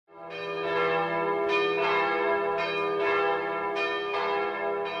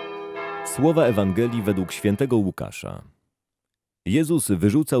Słowa Ewangelii według świętego Łukasza. Jezus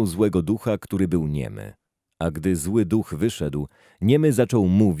wyrzucał złego ducha, który był niemy. A gdy zły duch wyszedł, niemy zaczął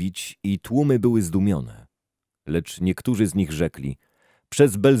mówić i tłumy były zdumione. Lecz niektórzy z nich rzekli: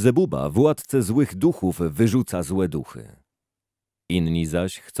 przez Belzebuba, władcę złych duchów, wyrzuca złe duchy. Inni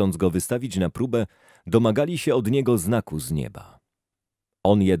zaś, chcąc go wystawić na próbę, domagali się od niego znaku z nieba.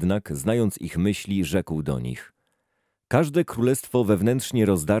 On jednak, znając ich myśli, rzekł do nich: każde królestwo wewnętrznie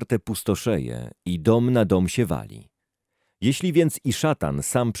rozdarte pustoszeje i dom na dom się wali. Jeśli więc i szatan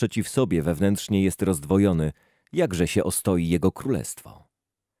sam przeciw sobie wewnętrznie jest rozdwojony, jakże się ostoi jego królestwo?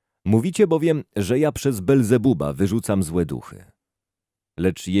 Mówicie bowiem, że ja przez Belzebuba wyrzucam złe duchy.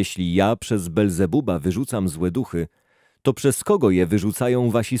 Lecz jeśli ja przez Belzebuba wyrzucam złe duchy, to przez kogo je wyrzucają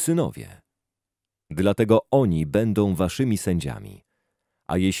wasi synowie? Dlatego oni będą waszymi sędziami.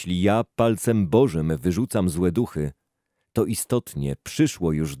 A jeśli ja palcem Bożym wyrzucam złe duchy, to istotnie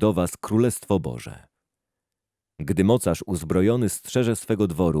przyszło już do was Królestwo Boże. Gdy mocarz uzbrojony strzeże swego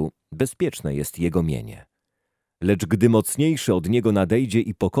dworu, bezpieczne jest jego mienie. Lecz gdy mocniejszy od niego nadejdzie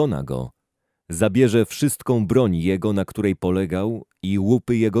i pokona go, zabierze wszystką broń jego, na której polegał, i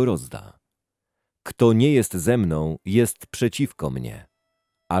łupy jego rozda. Kto nie jest ze mną, jest przeciwko mnie,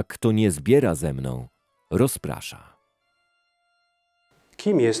 a kto nie zbiera ze mną, rozprasza.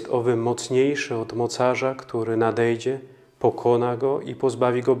 Kim jest owy mocniejszy od mocarza, który nadejdzie, pokona go i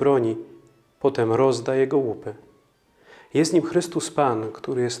pozbawi go broni, potem rozda jego łupy? Jest nim Chrystus Pan,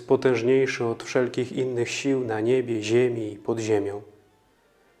 który jest potężniejszy od wszelkich innych sił na niebie, ziemi i pod ziemią.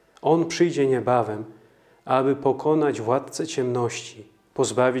 On przyjdzie niebawem, aby pokonać władcę ciemności,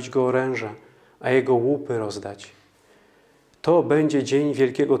 pozbawić go oręża, a jego łupy rozdać. To będzie dzień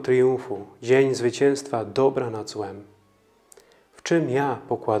wielkiego triumfu, dzień zwycięstwa dobra nad złem. W czym ja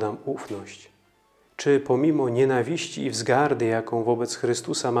pokładam ufność? Czy pomimo nienawiści i wzgardy, jaką wobec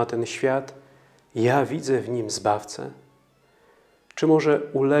Chrystusa ma ten świat, ja widzę w nim Zbawcę? Czy może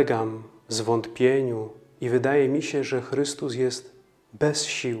ulegam zwątpieniu i wydaje mi się, że Chrystus jest bez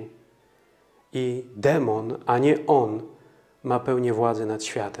sił i demon, a nie On, ma pełnię władzy nad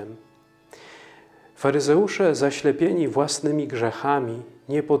światem? Faryzeusze, zaślepieni własnymi grzechami,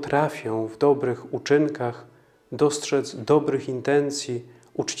 nie potrafią w dobrych uczynkach dostrzec dobrych intencji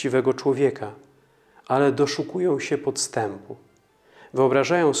uczciwego człowieka, ale doszukują się podstępu.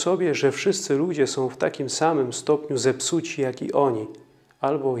 Wyobrażają sobie, że wszyscy ludzie są w takim samym stopniu zepsuci jak i oni,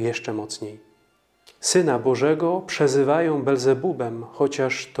 albo jeszcze mocniej. Syna Bożego przezywają Belzebubem,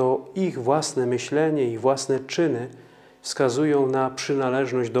 chociaż to ich własne myślenie i własne czyny wskazują na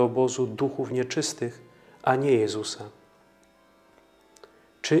przynależność do obozu duchów nieczystych, a nie Jezusa.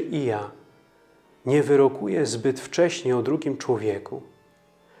 Czy i ja nie wyrokuję zbyt wcześnie o drugim człowieku?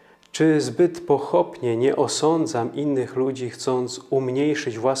 Czy zbyt pochopnie nie osądzam innych ludzi, chcąc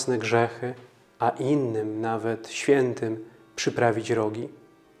umniejszyć własne grzechy, a innym, nawet świętym, przyprawić rogi?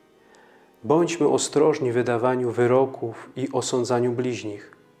 Bądźmy ostrożni w wydawaniu wyroków i osądzaniu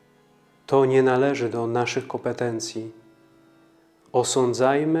bliźnich. To nie należy do naszych kompetencji.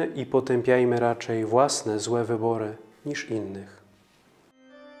 Osądzajmy i potępiajmy raczej własne złe wybory niż innych.